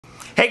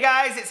Hey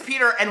guys, it's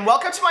Peter and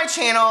welcome to my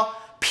channel,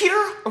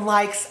 Peter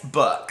Likes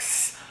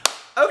Books.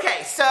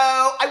 Okay, so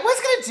I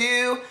was gonna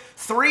do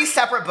 3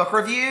 separate book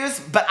reviews,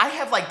 but I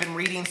have been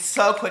reading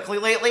so quickly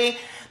lately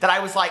that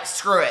I was like,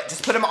 screw it,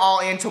 just put them all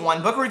into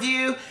one book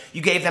review.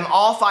 You gave them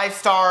all 5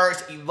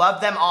 stars, you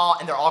love them all,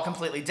 and they're all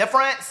completely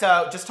different,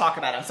 so just talk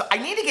about them. So I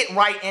need to get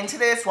right into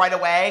this right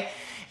away,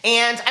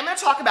 and I'm gonna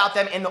talk about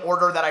them in the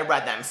order that I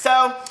read them.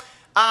 So,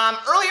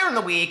 earlier in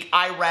the week,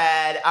 I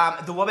read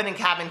The Woman in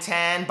Cabin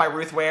 10 by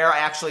Ruth Ware. I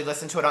actually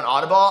listened to it on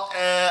Audible.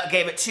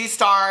 Gave it 2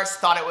 stars,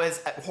 thought it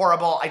was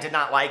horrible. I did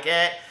not like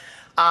it.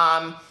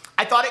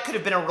 I thought it could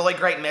have been a really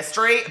great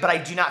mystery, but I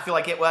do not feel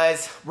like it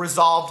was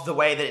resolved the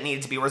way that it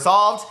needed to be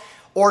resolved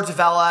or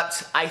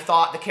developed. I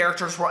thought the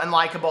characters were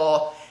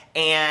unlikable,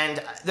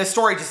 and the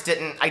story just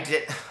didn't,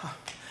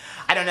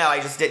 I don't know, I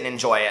just didn't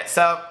enjoy it.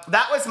 So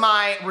that was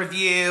my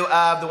review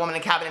of The Woman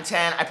in Cabin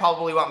 10. I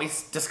probably won't be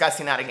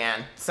discussing that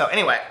again. So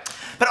anyway,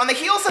 but on the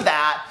heels of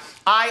that,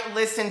 I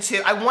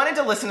wanted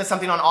to listen to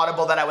something on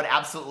Audible that I would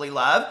absolutely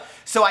love.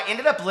 So I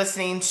ended up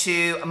listening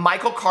to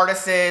Michael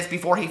Curtis's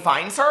Before He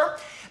Finds Her.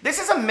 This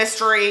is a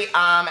mystery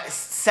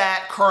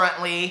set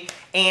currently,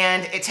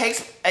 and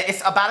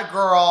it's about a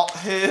girl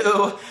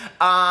who,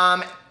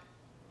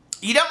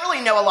 you don't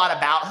really know a lot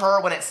about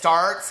her when it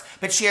starts,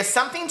 but she has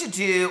something to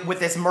do with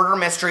this murder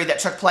mystery that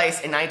took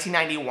place in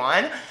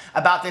 1991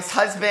 about this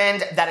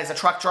husband that is a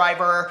truck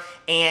driver,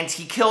 and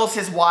he kills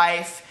his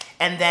wife,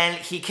 and then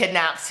he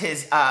kidnaps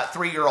his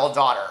 3-year-old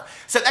daughter.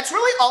 So that's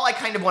really all I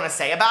kind of want to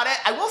say about it.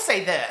 I will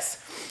say this.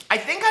 I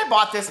think I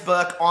bought this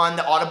book on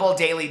the Audible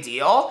Daily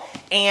Deal,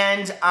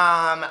 and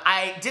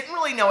I didn't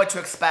really know what to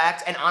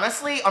expect, and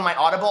honestly, on my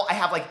Audible, I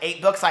have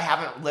 8 books I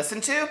haven't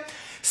listened to.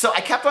 So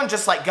I kept on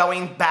just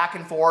going back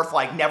and forth,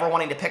 never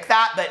wanting to pick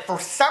that. But for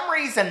some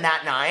reason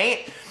that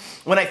night,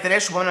 when I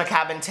finished Woman in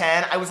Cabin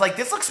 10, I was like,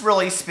 this looks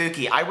really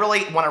spooky. I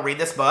really want to read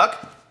this book.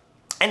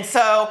 And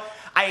so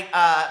I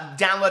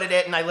downloaded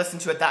it and I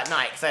listened to it that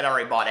night because I'd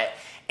already bought it.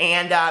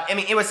 And I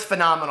mean, it was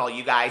phenomenal,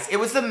 you guys. It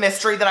was the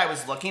mystery that I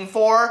was looking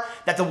for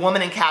that The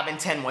Woman in Cabin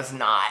 10 was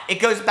not. It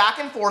goes back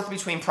and forth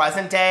between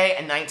present day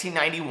and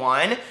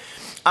 1991.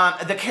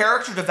 The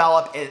character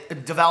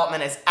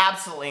development is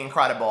absolutely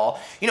incredible.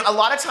 You know, a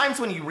lot of times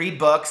when you read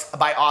books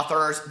by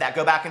authors that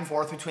go back and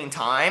forth between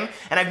time,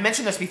 and I've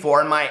mentioned this before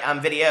in my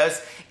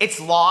videos, it's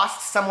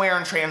lost somewhere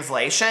in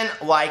translation.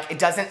 It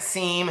doesn't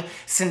seem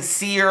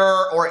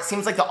sincere, or it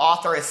seems like the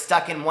author is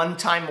stuck in one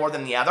time more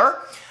than the other.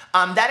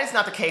 That is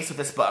not the case with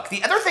this book.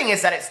 The other thing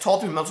is that it's told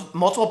through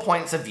multiple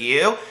points of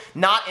view,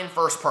 not in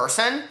first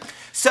person.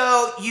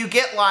 So you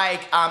get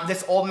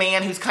this old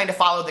man who's kind of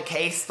followed the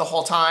case the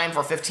whole time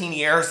for 15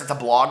 years. It's a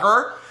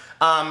blogger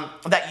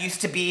that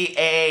used to be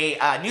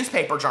a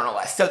newspaper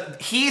journalist. So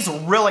he's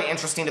really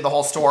interesting to the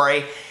whole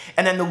story.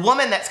 And then the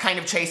woman that's kind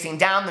of chasing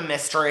down the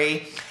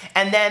mystery.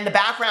 And then the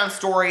background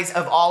stories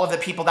of all of the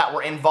people that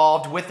were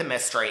involved with the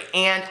mystery.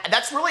 And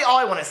that's really all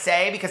I want to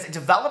say because it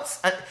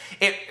develops.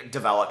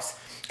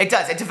 It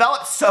does. It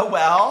develops so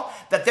well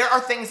that there are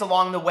things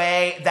along the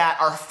way that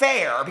are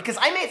fair, because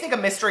I may think a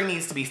mystery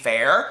needs to be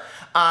fair,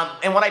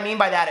 and what I mean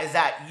by that is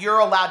that you're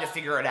allowed to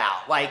figure it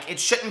out. It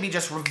shouldn't be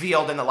just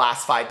revealed in the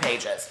last 5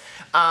 pages.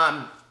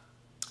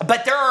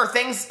 But there are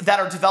things that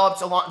are developed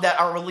that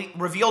are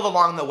revealed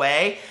along the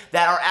way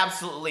that are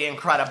absolutely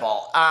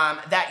incredible.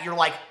 That you're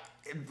like,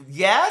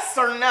 yes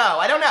or no?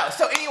 I don't know.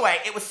 So anyway,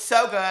 it was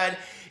so good.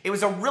 It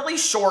was a really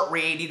short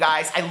read, you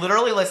guys. I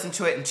literally listened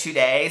to it in 2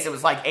 days. It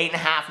was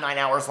 8.5, 9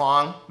 hours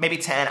long, maybe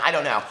 10, I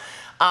don't know.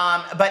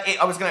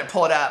 I was gonna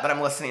pull it up, but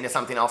I'm listening to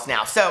something else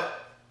now. So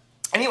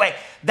anyway,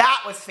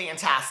 that was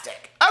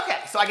fantastic. Okay,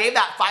 so I gave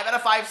that 5 out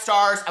of 5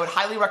 stars. I would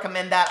highly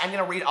recommend that. I'm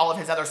gonna read all of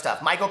his other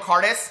stuff. Michael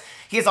Curtis,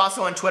 he is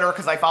also on Twitter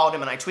because I followed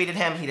him and I tweeted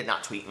him. He did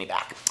not tweet me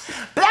back.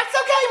 But that's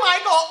okay,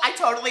 Michael. I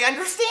totally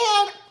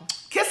understand.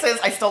 Kisses,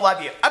 I still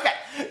love you. Okay,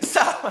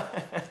 so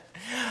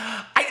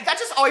that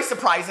just always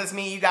surprises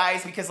me, you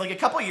guys, because a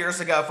couple years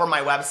ago for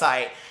my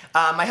website,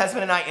 my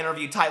husband and I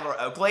interviewed Tyler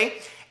Oakley,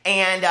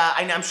 and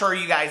I'm sure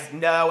you guys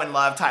know and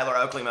love Tyler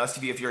Oakley, most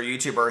of you if you're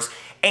YouTubers,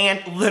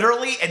 and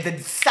literally the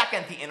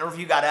second the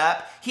interview got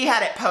up, he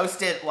had it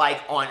posted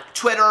on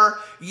Twitter,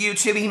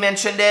 YouTube, he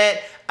mentioned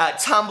it,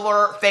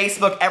 Tumblr,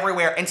 Facebook,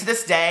 everywhere, and to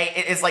this day,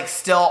 it is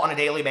still on a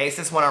daily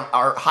basis one of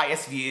our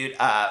highest viewed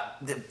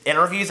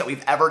interviews that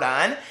we've ever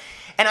done.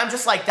 And I'm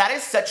just that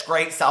is such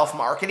great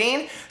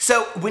self-marketing.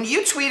 So when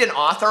you tweet an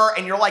author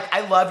and you're like,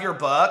 I love your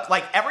book,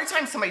 every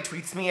time somebody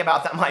tweets me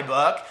about my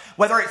book,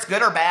 whether it's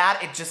good or bad,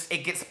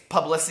 it gets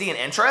publicity and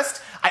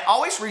interest. I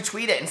always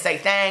retweet it and say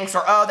thanks,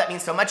 or oh, that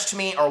means so much to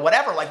me, or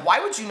whatever. Why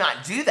would you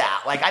not do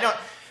that?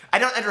 I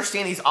don't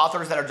understand these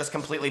authors that are just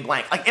completely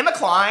blank. Emma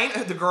Klein,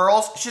 the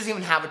girls, she doesn't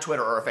even have a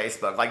Twitter or a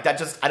Facebook.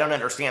 I don't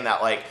understand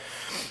that.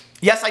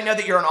 Yes, I know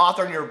that you're an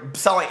author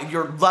and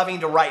you're loving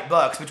to write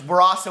books, but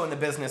we're also in the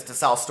business to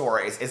sell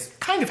stories, is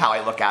kind of how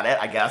I look at it,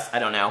 I guess. I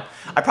don't know.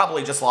 I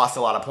probably just lost a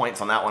lot of points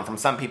on that one from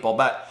some people,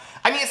 but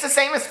I mean, it's the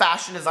same as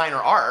fashion designer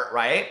art,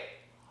 right?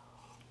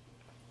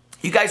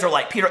 You guys are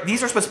like, Peter,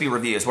 these are supposed to be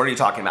reviews. What are you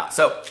talking about?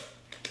 So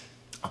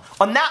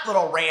on that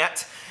little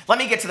rant, let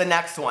me get to the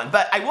next one.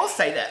 But I will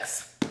say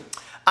this.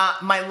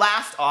 My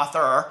last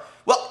author,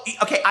 well,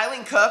 okay,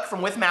 Eileen Cook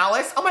from With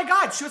Malice. Oh my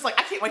God, she was like,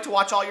 I can't wait to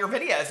watch all your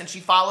videos. And she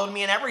followed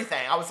me and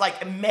everything. I was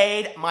like, it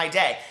made my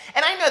day.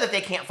 And I know that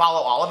they can't follow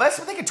all of us,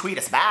 but they can tweet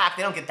us back.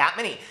 They don't get that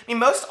many. I mean,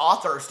 most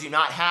authors do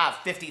not have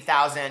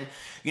 50,000,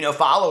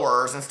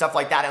 followers and stuff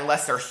like that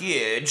unless they're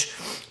huge.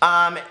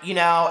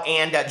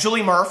 And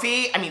Julie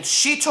Murphy, I mean,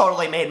 she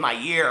totally made my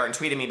year and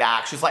tweeted me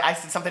back. She was like, I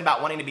said something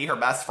about wanting to be her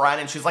best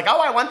friend. And she was like,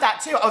 oh, I want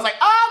that too. I was like,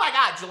 oh my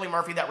God, Julie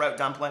Murphy that wrote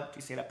Dumpling. Do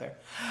you see it up there?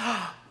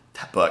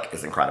 That book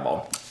is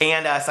incredible.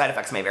 And Side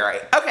Effects May Vary.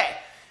 Okay,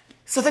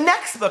 so the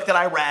next book that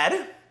I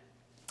read,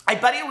 I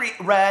buddy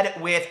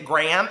read with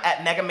Graham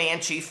at Mega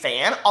Man Chief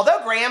Fan.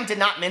 Although Graham did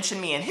not mention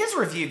me in his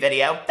review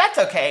video, that's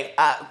okay.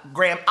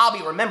 Graham, I'll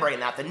be remembering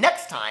that the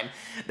next time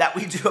that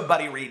we do a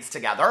buddy reads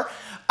together.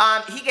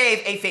 He gave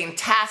a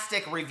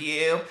fantastic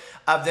review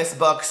of this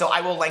book, so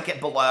I will link it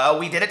below.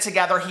 We did it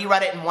together. He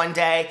read it in one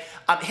day.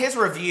 His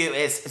review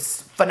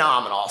is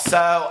phenomenal. So,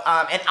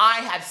 and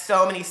I had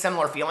so many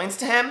similar feelings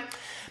to him.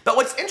 But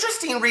what's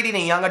interesting reading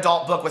a young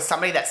adult book with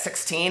somebody that's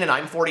 16 and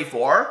I'm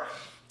 44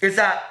 is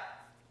that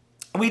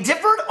we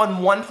differed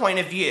on one point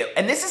of view.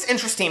 And this is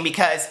interesting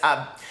because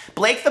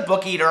Blake the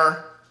Book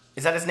Eater,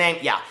 is that his name?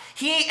 Yeah.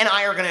 He and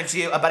I are going to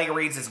do a Buddy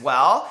Reads as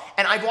well.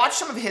 And I've watched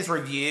some of his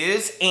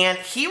reviews, and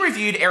he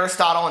reviewed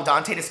Aristotle and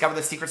Dante Discover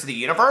the Secrets of the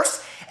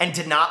Universe and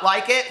did not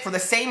like it for the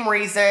same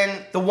reason,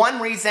 the one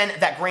reason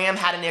that Graham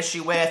had an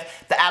issue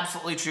with The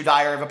Absolutely True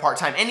Diary of a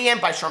Part-Time Indian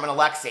by Sherman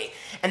Alexie.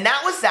 And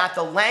that was that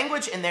the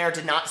language in there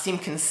did not seem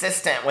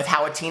consistent with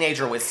how a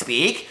teenager would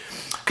speak.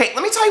 Okay,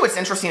 let me tell you what's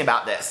interesting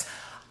about this.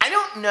 I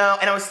don't know,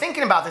 and I was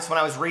thinking about this when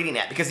I was reading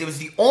it, because it was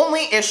the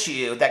only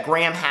issue that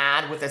Graham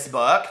had with this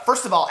book.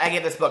 First of all, I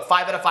gave this book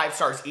 5 out of 5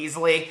 stars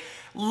easily.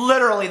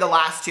 Literally the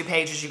last 2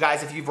 pages, you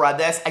guys, if you've read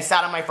this, I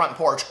sat on my front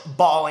porch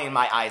bawling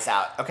my eyes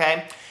out,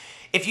 okay?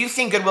 If you've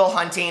seen Good Will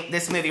Hunting,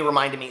 this movie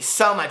reminded me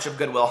so much of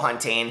Good Will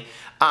Hunting.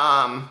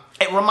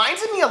 It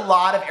reminded me a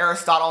lot of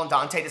Aristotle and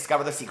Dante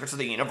Discover the Secrets of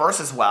the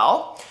Universe as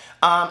well.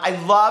 I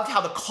loved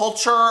how the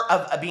culture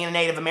of being a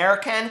Native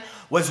American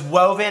was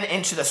woven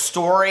into the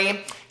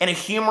story in a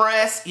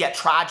humorous yet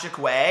tragic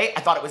way.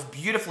 I thought it was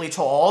beautifully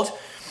told.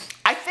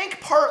 I think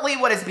partly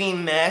what is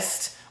being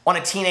missed on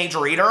a teenage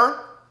reader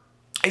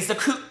is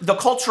the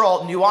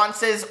cultural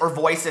nuances or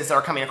voices that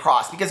are coming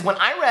across. Because when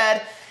I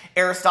read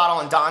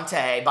Aristotle and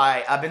Dante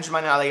by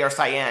Benjamin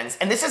Alire-Sayens,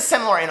 and this is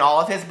similar in all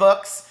of his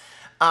books,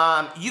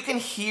 you can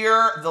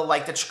hear the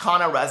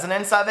Chicana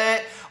resonance of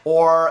it,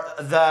 or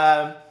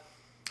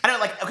I don't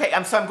know,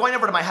 okay, so I'm going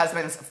over to my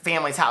husband's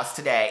family's house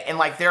today, and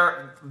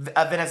they're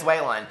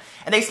Venezuelan,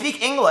 and they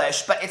speak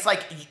English, but it's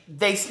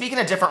they speak in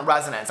a different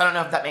resonance. I don't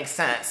know if that makes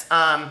sense.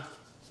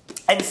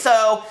 And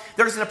so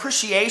there's an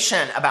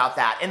appreciation about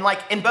that. And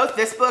in both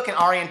this book and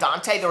Ari and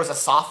Dante, there was a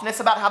softness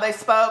about how they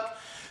spoke.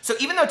 So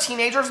even though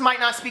teenagers might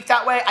not speak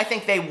that way, I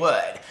think they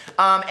would.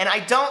 And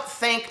I don't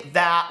think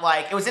that,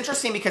 it was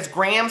interesting because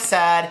Graham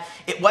said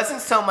it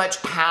wasn't so much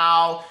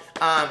how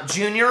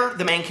Junior,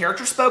 the main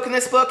character, spoke in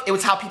this book, it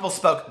was how people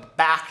spoke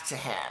back to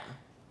him.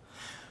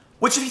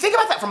 Which, if you think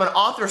about that from an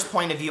author's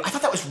point of view, I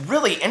thought that was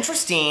really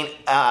interesting,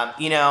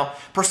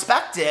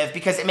 perspective,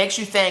 because it makes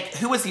you think,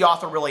 who was the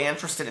author really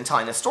interested in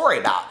telling the story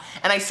about?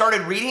 And I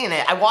started reading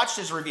it. I watched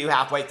his review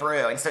halfway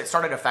through, and so it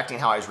started affecting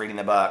how I was reading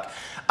the book.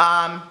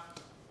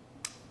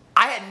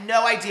 I had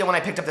no idea when I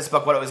picked up this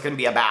book what it was going to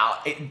be about.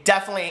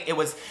 It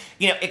was,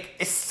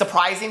 it's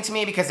surprising to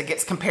me because it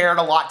gets compared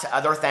a lot to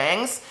other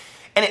things.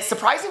 And it's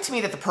surprising to me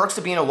that The Perks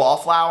of Being a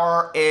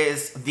Wallflower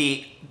is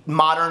the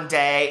modern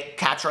day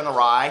Catcher in the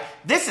Rye.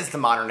 This is the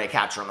modern day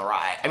Catcher in the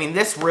Rye. I mean,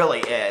 this really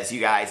is, you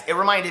guys.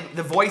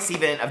 The voice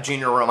even of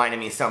Junior reminded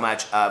me so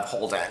much of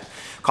Holden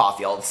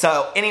Caulfield.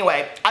 So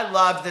anyway, I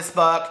loved this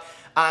book.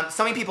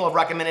 So many people have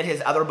recommended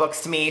his other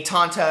books to me,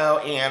 Tonto,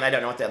 and I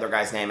don't know what the other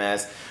guy's name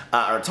is,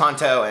 or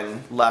Tonto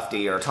and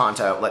Lefty, or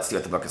Tonto, let's see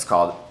what the book is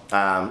called.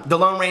 The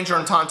Lone Ranger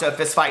and Tonto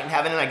Fist Fight in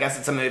Heaven, and I guess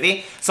it's a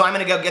movie. So I'm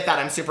going to go get that.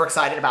 I'm super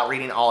excited about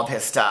reading all of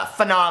his stuff.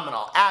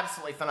 Phenomenal.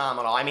 Absolutely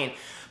phenomenal. I mean,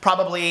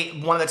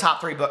 probably one of the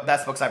top 3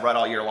 best books I've read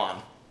all year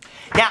long.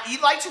 Now,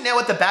 you'd like to know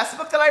what the best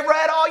book that I've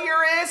read all year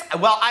is?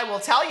 Well, I will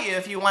tell you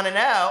if you want to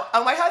know.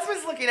 Oh, my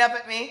husband's looking up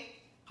at me.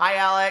 Hi,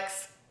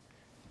 Alex.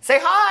 Say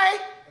hi.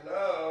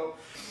 Hello.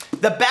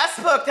 The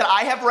best book that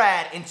I have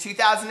read in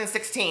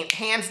 2016,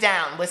 hands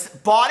down,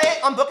 bought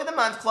it on Book of the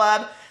Month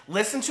Club,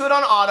 listened to it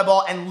on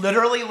Audible, and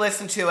literally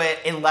listened to it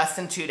in less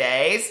than 2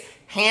 days.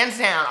 Hands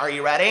down, are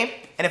you ready?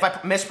 And if I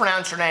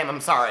mispronounce your name,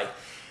 I'm sorry.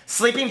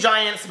 Sleeping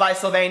Giants by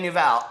Sylvain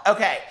Neuvel.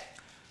 Okay,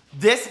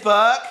 this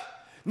book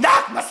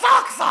knocked my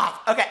socks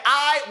off. Okay,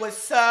 I was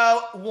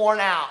so worn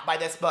out by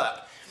this book.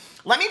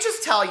 Let me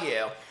just tell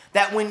you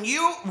that when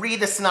you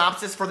read the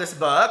synopsis for this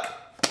book,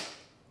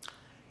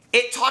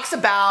 it talks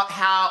about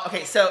how,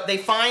 okay, so they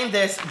find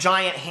this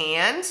giant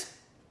hand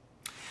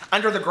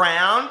under the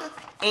ground,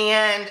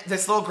 and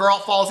this little girl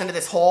falls into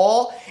this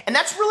hole, and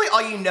that's really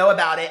all you know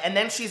about it. And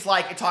then she's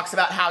it talks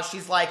about how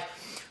she's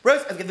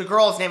Rose, the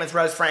girl's name is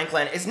Rose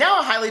Franklin, is now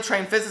a highly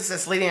trained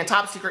physicist leading a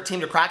top secret team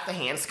to crack the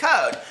Hans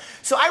code.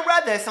 So I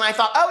read this and I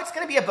thought, oh, it's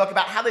going to be a book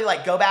about how they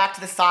like go back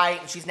to the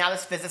site, and she's now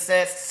this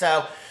physicist,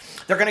 so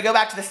they're going to go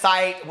back to the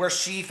site where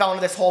she fell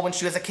into this hole when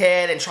she was a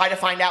kid and try to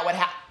find out what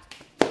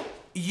happened.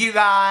 You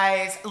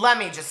guys, let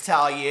me just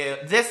tell you,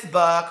 this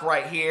book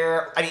right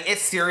here, I mean, it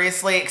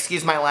seriously,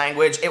 excuse my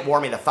language, it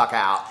wore me the fuck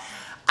out.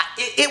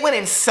 It went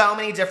in so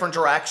many different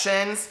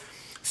directions.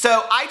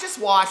 So I just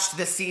watched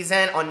this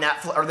season on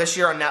Netflix, or this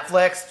year on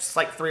Netflix, just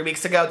like 3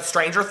 weeks ago,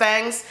 Stranger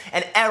Things,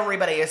 and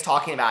everybody is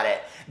talking about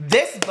it.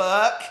 This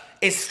book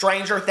is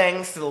Stranger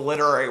Things to the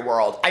literary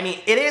world. I mean,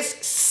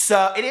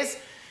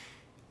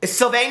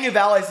 Sylvain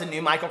Neuvel is the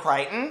new Michael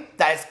Crichton.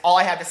 That is all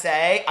I have to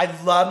say. I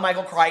love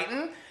Michael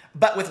Crichton,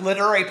 but with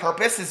literary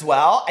purpose as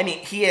well. I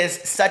mean,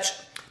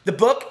 the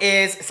book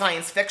is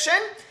science fiction,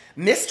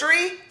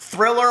 mystery,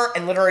 thriller,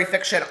 and literary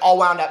fiction all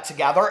wound up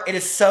together. It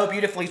is so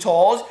beautifully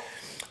told.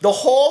 The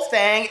whole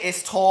thing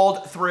is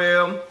told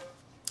through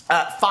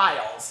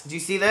files. Do you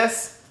see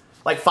this?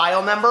 Like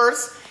file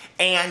numbers.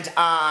 And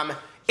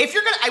if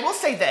you're gonna, I will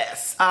say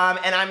this,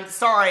 and I'm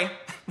sorry,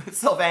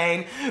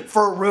 Sylvain,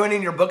 for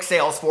ruining your book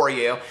sales for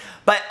you,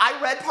 but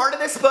I read part of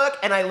this book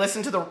and I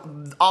listened to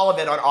all of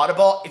it on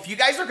Audible. If you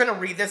guys are gonna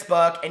read this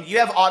book and you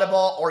have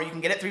Audible, or you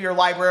can get it through your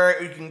library,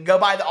 or you can go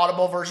buy the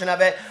Audible version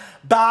of it,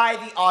 buy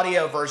the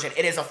audio version.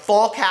 It is a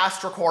full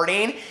cast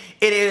recording.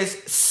 It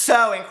is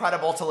so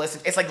incredible to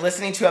listen. It's like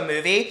listening to a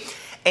movie.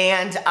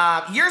 And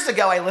years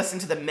ago, I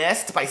listened to The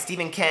Mist by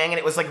Stephen King, and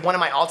it was like one of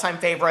my all-time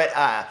favorite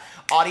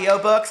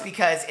audiobooks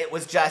because it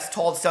was just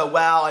told so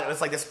well, and it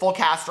was like this full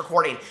cast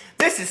recording.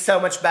 This is so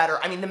much better.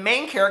 I mean, the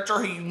main character,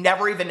 who you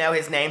never even know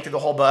his name through the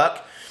whole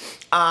book,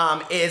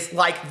 is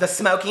like the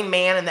smoking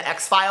man in the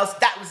X-Files.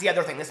 That was the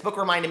other thing. This book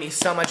reminded me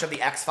so much of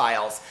the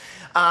X-Files.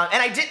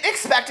 And I didn't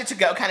expect it to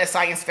go kind of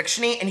science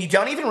fiction-y, and you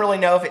don't even really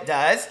know if it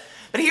does.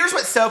 But here's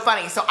what's so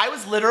funny. So I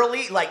was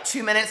literally like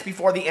 2 minutes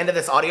before the end of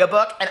this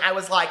audiobook, and I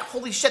was like,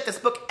 holy shit, this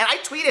book, and I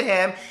tweeted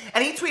him,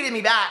 and he tweeted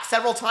me back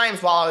several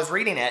times while I was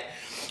reading it.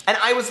 And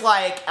I was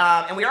like,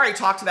 and we already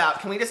talked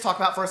about, can we just talk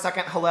about for a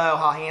second, hello,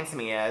 how handsome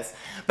he is.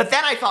 But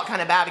then I felt kind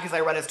of bad because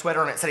I read his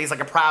Twitter and it said he's like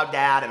a proud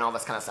dad and all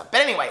this kind of stuff.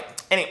 But anyway,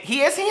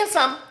 he is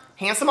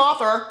handsome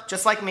author,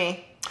 just like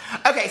me.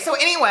 Okay, so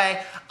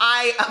anyway,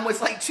 I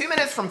was like 2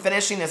 minutes from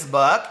finishing this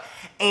book,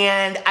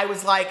 and I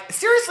was like,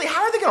 seriously,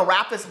 how are they going to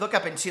wrap this book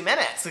up in 2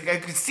 minutes? Like, I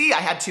could see I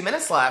had 2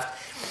 minutes left,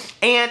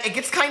 and it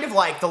gets kind of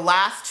like the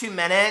last 2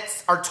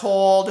 minutes are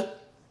told,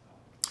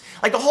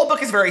 like the whole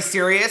book is very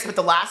serious, but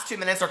the last 2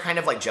 minutes are kind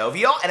of like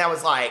jovial, and I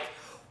was like,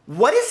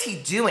 what is he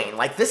doing?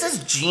 Like, this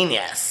is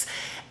genius.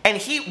 And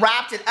he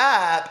wrapped it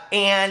up,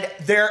 and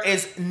there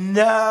is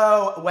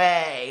no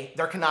way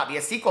there cannot be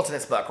a sequel to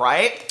this book,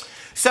 right?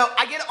 So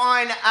I get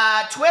on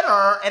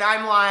Twitter, and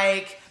I'm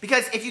like,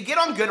 because if you get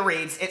on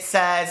Goodreads, it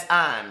says,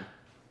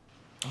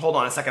 hold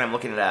on a second, I'm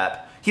looking it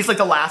up. He's like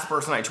the last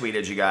person I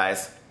tweeted, you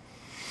guys.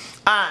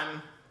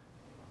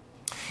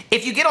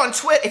 If you get on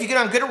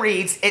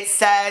Goodreads, it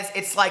says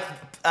it's like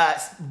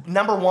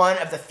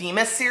 #1 of the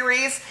Themis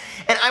series.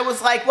 And I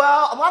was like,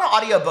 well, a lot of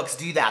audiobooks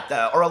do that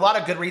though, or a lot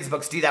of Goodreads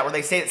books do that, where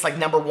they say it's like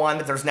 #1,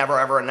 but there's never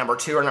ever a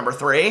 #2 or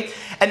 #3.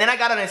 And then I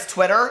got on his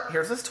Twitter.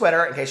 Here's his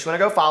Twitter, in case you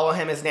want to go follow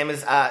him. His name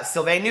is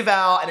Sylvain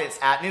Neuvel, and it's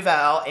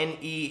 @Neuvel,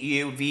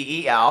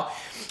 Neuvel.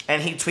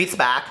 And he tweets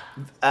back,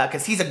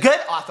 because he's a good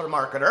author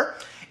marketer.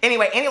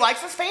 Anyway, and he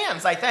likes his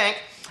fans, I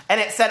think. And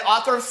it said,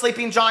 author of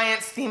Sleeping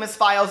Giants, Themis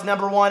Files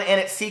 #1,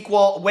 and its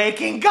sequel,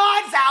 Waking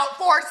Gods, out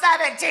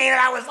 4/17. And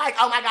I was like,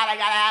 oh my God, I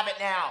gotta have it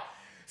now.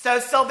 So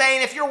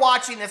Sylvain, if you're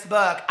watching this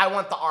book, I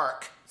want the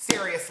arc.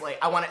 Seriously,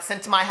 I want it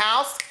sent to my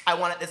house. I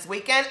want it this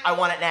weekend. I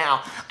want it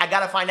now. I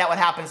gotta find out what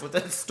happens with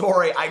this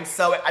story. I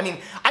fell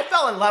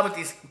in love with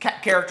these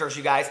characters,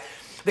 you guys.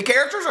 The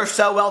characters are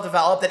so well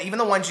developed that even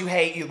the ones you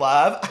hate, you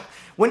love.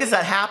 When does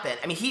that happen?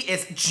 I mean, he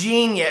is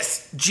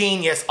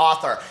genius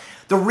author.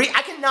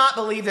 I cannot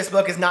believe this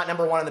book is not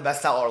 #1 on the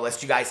bestseller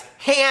list, you guys.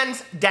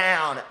 Hands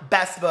down,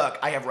 best book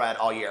I have read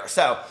all year.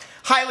 So,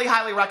 highly,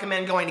 highly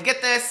recommend going to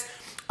get this.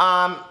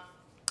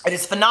 It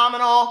is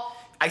phenomenal.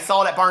 I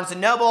saw it at Barnes &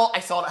 Noble. I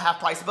saw it at Half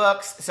Price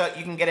Books. So,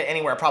 you can get it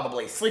anywhere,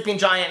 probably. Sleeping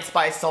Giants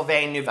by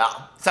Sylvain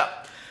Neuvel. So,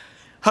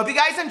 hope you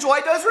guys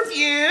enjoyed those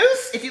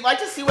reviews. If you'd like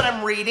to see what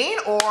I'm reading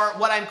or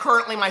what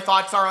my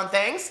thoughts are on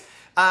things,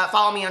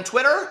 follow me on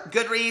Twitter,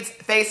 Goodreads,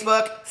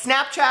 Facebook,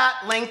 Snapchat,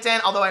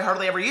 LinkedIn, although I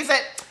hardly ever use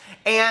it.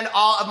 And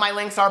all of my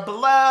links are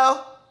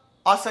below.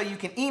 Also, you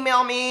can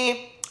email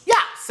me. Yeah,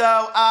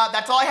 so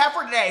that's all I have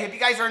for today. Hope you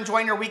guys are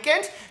enjoying your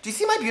weekend. Do you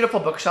see my beautiful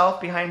bookshelf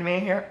behind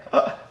me here?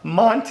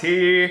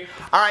 Monty.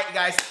 All right, you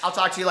guys, I'll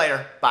talk to you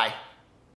later. Bye.